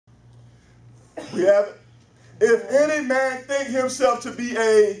We have it. If any man think himself to be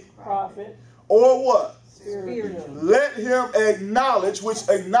a prophet or what? spiritual, let him acknowledge, which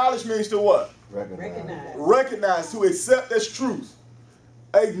acknowledge means to what? Recognize, to accept as truth.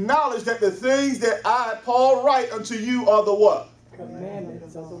 Acknowledge that the things that I, Paul, write unto you are the what?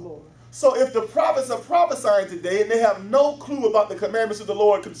 Commandments of the Lord. So if the prophets are prophesying today and they have no clue about the commandments of the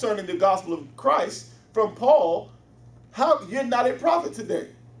Lord concerning the gospel of Christ from Paul, how you're not a prophet today?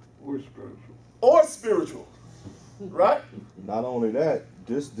 Or spiritual. Right? Not only that,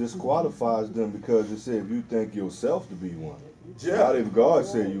 this disqualifies them because it said if you think yourself to be one. Yeah. Not if God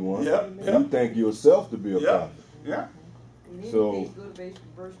said you one. Yeah. You think yourself to be a prophet. Yeah. So,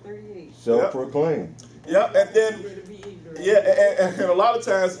 verse 38. self-proclaim. Yeah, and then, and a lot of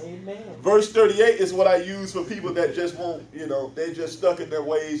times, Amen. verse 38 is what I use for people that just won't, they just stuck in their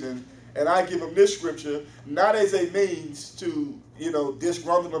ways, and I give them this scripture, not as a means to,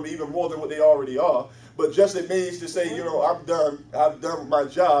 disgruntle them even more than what they already are, but just a means to say, I'm done with my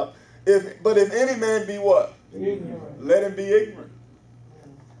job. But if any man be what? Ignorant. Let him be ignorant.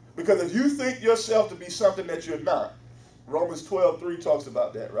 Because if you think yourself to be something that you're not, Romans 12:3 talks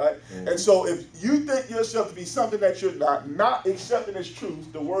about that, right? Mm-hmm. And so if you think yourself to be something that you're not accepting as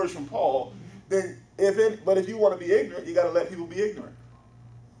truth, the words from Paul, then if you want to be ignorant, you got to let people be ignorant,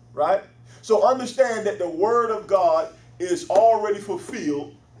 right? So understand that the word of God is already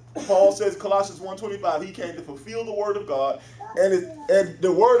fulfilled. Paul says, Colossians 1:25, he came to fulfill the word of God, and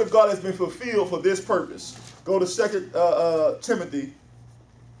the word of God has been fulfilled for this purpose. Go to 2 Timothy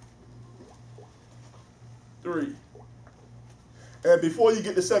 3. And before you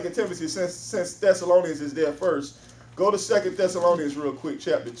get to 2 Timothy, since Thessalonians is there first, go to 2 Thessalonians real quick,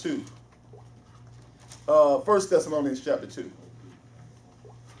 chapter 2. 1 Thessalonians chapter 2.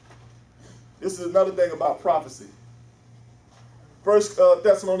 This is another thing about prophecy. 1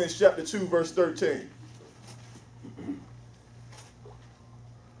 Thessalonians chapter 2, verse 13.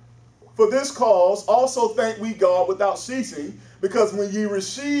 For this cause also thank we God without ceasing, because when ye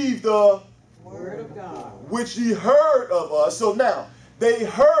received the word of God, which ye heard of us. So now, they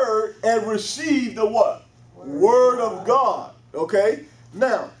heard and received the what? Word of God. Okay?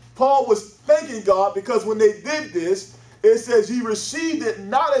 Now, Paul was thanking God because when they did this, it says ye received it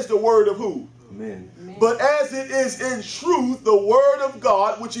not as the word of who? Men. But as it is in truth, the word of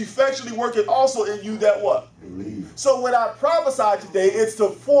God, which effectually worketh also in you that what? Believe. So when I prophesy today, it's to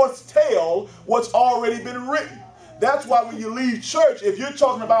foretell what's already been written. That's why when you leave church, if you're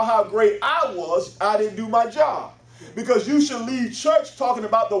talking about how great I was, I didn't do my job. Because you should leave church talking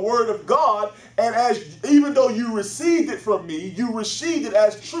about the word of God, and even though you received it from me, you received it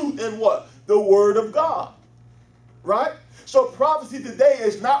as truth in what? The word of God. Right? So prophecy today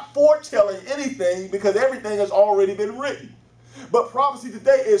is not foretelling anything because everything has already been written. But prophecy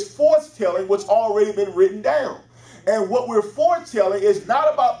today is foretelling what's already been written down. And what we're foretelling is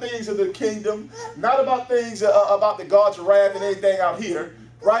not about things of the kingdom, not about things about the God's wrath and anything out here,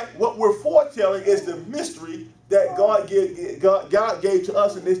 right? What we're foretelling is the mystery that God gave to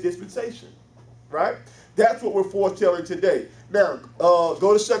us in this dispensation, right? That's what we're foretelling today. Now,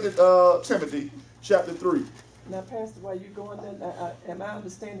 go to 2 Timothy chapter 3. Now, Pastor, while you're going there, am I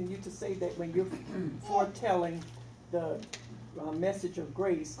understanding you to say that when you're foretelling the message of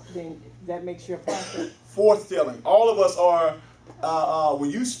grace, then that makes you a prophet? Foretelling. All of us are,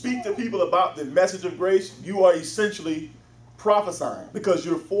 when you speak to people about the message of grace, you are essentially prophesying because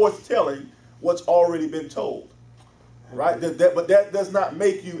you're foretelling what's already been told. Right? But that does not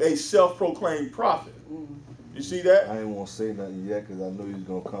make you a self-proclaimed prophet. You see that? I ain't want to say nothing yet because I knew he was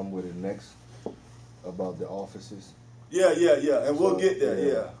going to come with it next about the offices. Yeah. And we'll get there,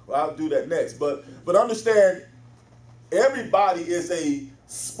 yeah. I'll do that next. But understand, everybody is a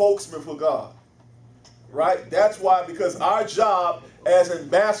spokesman for God. Right? That's why, because our job as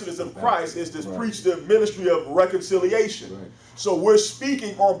ambassadors of Christ is to preach the ministry of reconciliation. Right. So we're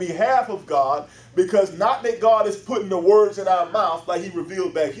speaking on behalf of God, because not that God is putting the words in our mouth like he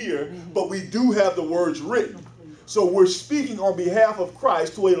revealed back here, but we do have the words written. So we're speaking on behalf of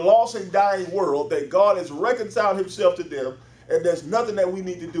Christ to a lost and dying world that God has reconciled himself to them, and there's nothing that we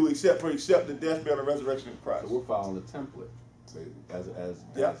need to do except the death, burial, and resurrection of Christ. So we're following the template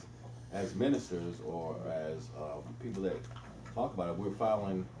as ministers or as people that talk about it. We're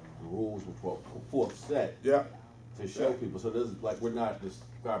following the rules which were forth set to show people. So this is like we're not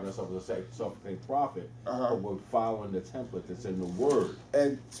describing ourselves as a self-proclaimed prophet, but we're following the template that's in the Word.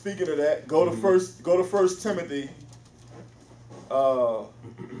 And speaking of that, go to First Timothy.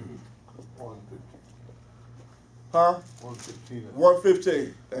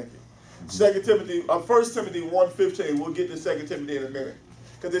 1:15. Thank you. 1 Timothy 1:15. We'll get to 2 Timothy in a minute.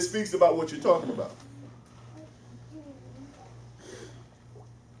 because it speaks about what you're talking about.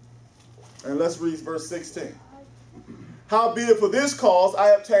 And let's read verse 16. Howbeit for this cause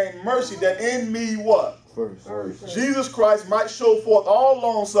I obtained mercy, that in me what? First. Jesus Christ might show forth all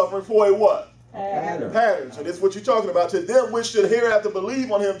long suffering for a what? Pattern. So this is what you're talking about. To them which should hereafter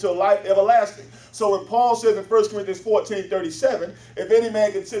believe on him till life everlasting. So when Paul says in 1 Corinthians 14:37, if any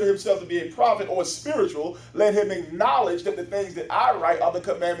man consider himself to be a prophet or spiritual, let him acknowledge that the things that I write are the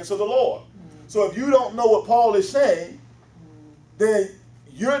commandments of the Lord. So if you don't know what Paul is saying, then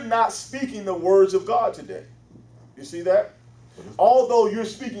you're not speaking the words of God today. You see that? Although you're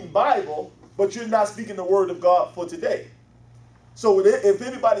speaking Bible, but you're not speaking the word of God for today. So if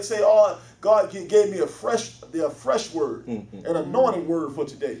anybody say, oh, God gave me a fresh word, an anointing word for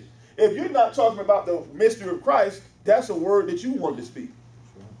today. If you're not talking about the mystery of Christ, that's a word that you want to speak.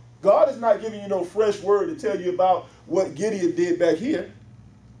 God is not giving you no fresh word to tell you about what Gideon did back here.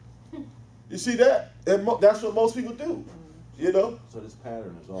 You see that? And that's what most people do. You know? So this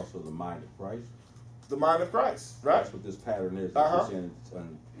pattern is also the mind of Christ? The mind of Christ, right? That's what this pattern is. In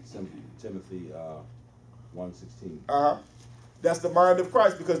Timothy 1:16. That's the mind of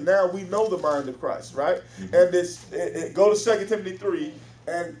Christ, because now we know the mind of Christ, right? And go to 2 Timothy 3,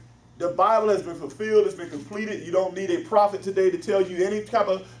 and the Bible has been fulfilled, it's been completed. You don't need a prophet today to tell you any type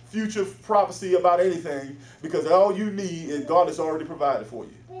of future prophecy about anything, because all you need is God has already provided for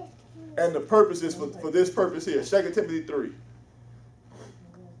you. And the purpose is for this purpose here, 2 Timothy 3.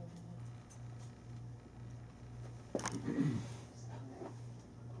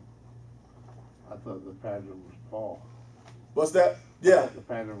 I thought the pattern was Paul. What's that? Yeah. The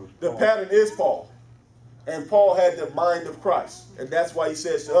pattern was The Paul. pattern is Paul. And Paul had the mind of Christ. And that's why he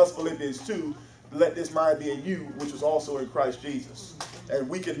says to us, Philippians 2, let this mind be in you, which was also in Christ Jesus. And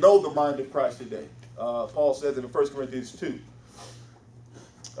we can know the mind of Christ today. Paul says it in 1 Corinthians 2.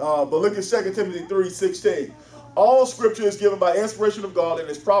 But look at 2 Timothy 3:16. All scripture is given by inspiration of God and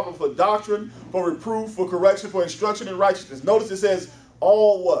is proper for doctrine, for reproof, for correction, for instruction in righteousness. Notice it says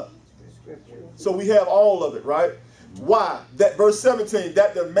all what? So we have all of it, right? Why? That verse 17,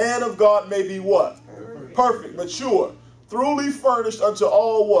 that the man of God may be what? Perfect, mature, thoroughly furnished unto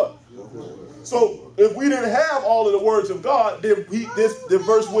all what? So if we didn't have all of the words of God, then the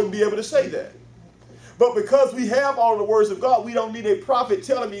verse wouldn't be able to say that. But because we have all of the words of God, we don't need a prophet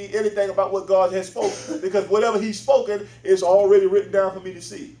telling me anything about what God has spoken, because whatever he's spoken is already written down for me to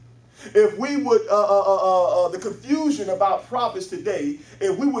see. If we would, the confusion about prophets today,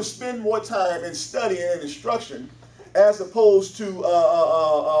 if we would spend more time in studying and instruction, as opposed to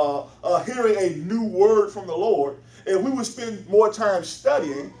hearing a new word from the Lord, if we would spend more time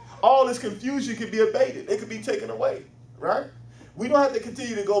studying, all this confusion could be abated. It could be taken away, right? We don't have to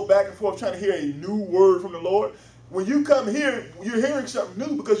continue to go back and forth trying to hear a new word from the Lord. When you come here, you're hearing something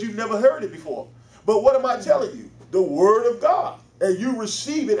new because you've never heard it before. But what am I telling you? The word of God. And you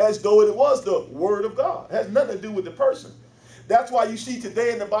receive it as though it was the word of God. It has nothing to do with the person. That's why you see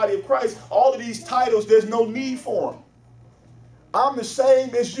today in the body of Christ, all of these titles, there's no need for them. I'm the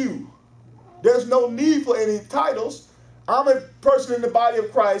same as you. There's no need for any titles. I'm a person in the body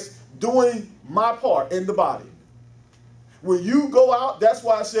of Christ doing my part in the body. When you go out, that's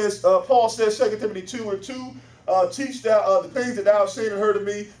why it says, Paul says, 2 Timothy 2:2, teach thou the things that thou hast seen and heard of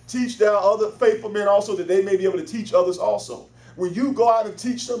me, teach thou other faithful men also, that they may be able to teach others also. When you go out and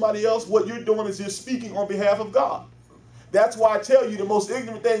teach somebody else, what you're doing is you're speaking on behalf of God. That's why I tell you the most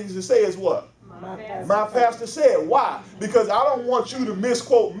ignorant things to say is what? My pastor said. Why? Because I don't want you to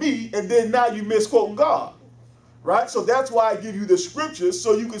misquote me and then now you misquoting God. Right? So that's why I give you the scriptures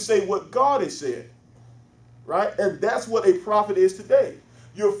so you can say what God has said. Right? And that's what a prophet is today.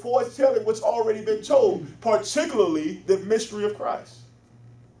 You're foretelling what's already been told, particularly the mystery of Christ.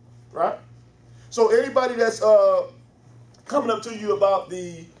 Right? So anybody that's coming up to you about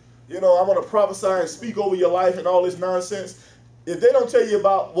the, I want to prophesy and speak over your life and all this nonsense, if they don't tell you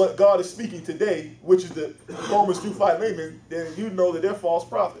about what God is speaking today, which is the Romans 2:5, then you know that they're false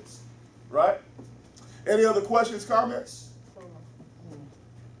prophets. Right? Any other questions, comments?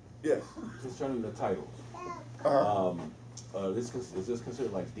 Yes. Concerning the titles. Is this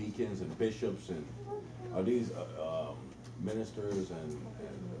considered like deacons and bishops, and are these ministers and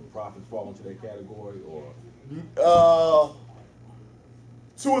prophets fall into that category, or?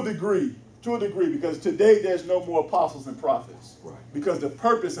 To a degree, because today there's no more apostles and prophets, right? Because the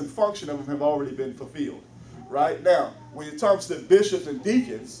purpose and function of them have already been fulfilled. Right now, when it comes to bishops and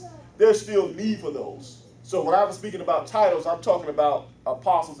deacons, there's still need for those. So when I was speaking about titles, I'm talking about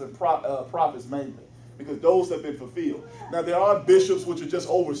apostles and prophets mainly, because those have been fulfilled. Now, there are bishops which are just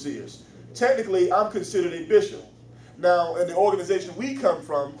overseers. Technically, I'm considered a bishop. Now, in the organization we come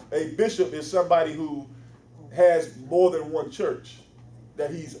from, a bishop is somebody who has more than one church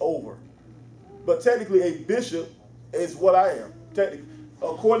that he's over. But technically, a bishop is what I am.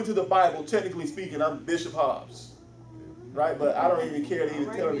 According to the Bible, technically speaking, I'm Bishop Hobbs. Right? But I don't even care to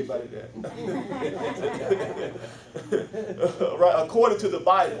even tell anybody that. Right? According to the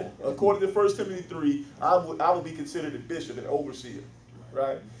Bible, according to 1 Timothy 3, I would be considered a bishop, an overseer.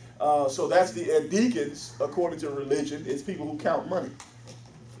 Right? So that's and deacons, according to religion, it's people who count money.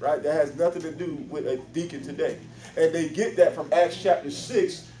 Right? That has nothing to do with a deacon today. And they get that from Acts chapter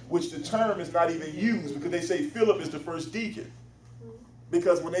 6, which the term is not even used because they say Philip is the first deacon.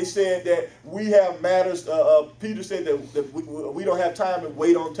 Because when they said that we have matters, Peter said that we don't have time to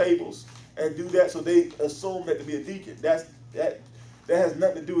wait on tables and do that, so they assume that to be a deacon. That has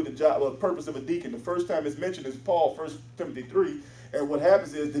nothing to do with the job or purpose of a deacon. The first time it's mentioned is Paul, 1 Timothy 3, and what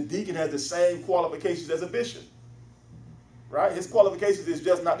happens is the deacon has the same qualifications as a bishop. Right? His qualifications is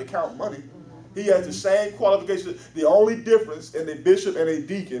just not to count money. He has the same qualifications. The only difference in a bishop and a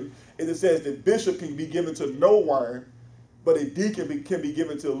deacon is it says the bishop can be given to no wine, but a deacon can be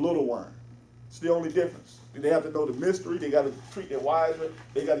given to a little wine. It's the only difference. They have to know the mystery. They got to treat their wives.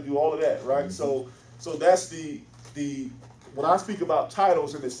 They got to do all of that, right? So that's the when I speak about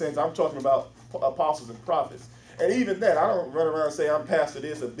titles in this sense, I'm talking about apostles and prophets. And even then, I don't run around and say I'm pastor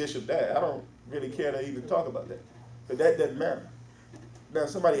this or bishop that. I don't really care to even talk about that. But that doesn't matter. Now, if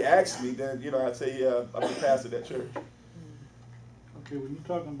somebody asks me, then, I'd say, yeah, I'm the pastor of that church. Okay, when you're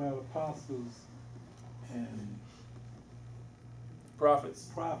talking about apostles and prophets,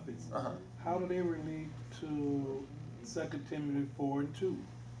 how do they relate to 2 Timothy 4:2? 2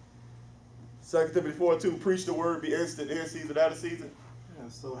 Timothy 4:2, preach the word, be instant, in season, out of season. Yeah,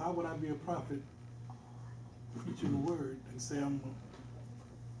 so how would I be a prophet preaching the word and say I'm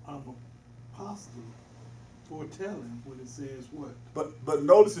an apostle foretelling when it says what? But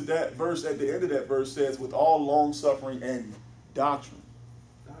notice that verse, at the end of that verse says, with all long suffering and doctrine.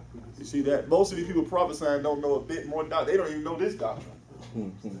 You see that? Most of these people prophesying don't know a bit more doctrine. They don't even know this doctrine.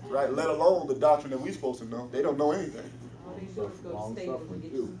 Right? Let alone the doctrine that we're supposed to know. They don't know anything. All they do is go to Staples and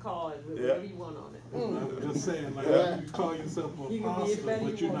get you some cards with whatever you want on it. I'm just saying, like, you call yourself an apostle,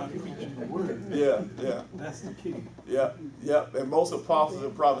 but you're not preaching the word. Yeah. That's the key. Yeah. And most apostles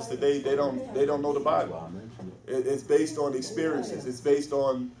and prophets today, they don't know the Bible. It's based on experiences. It's based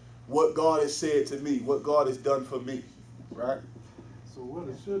on what God has said to me, what God has done for me. Right? So what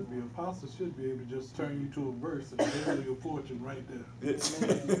it should be, apostles should be able to just turn you to a verse and tell you your fortune right there.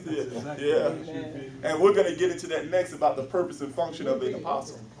 And we're going to get into that next about the purpose and function of an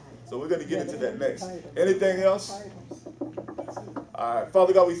apostle. So we're going to get into that next. Anything else? All right.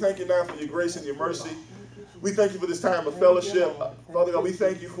 Father God, we thank you now for your grace and your mercy. We thank you for this time of fellowship. Father God, we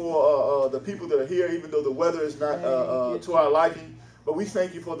thank you for the people that are here, even though the weather is not to our liking. But we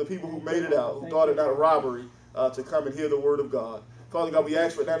thank you for the people who made it out, who thought it not a robbery to come and hear the word of God. Father God, we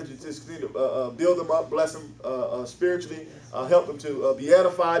ask for now that you just continue to build them up, bless them spiritually, help them to be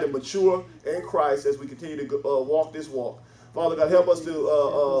edified and mature in Christ as we continue to walk this walk. Father God, help us to,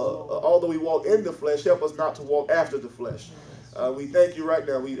 although we walk in the flesh, help us not to walk after the flesh. We thank you right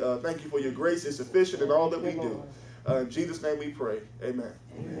now. We thank you for your grace is sufficient in all that we do. In Jesus' name we pray. Amen.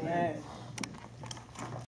 Amen.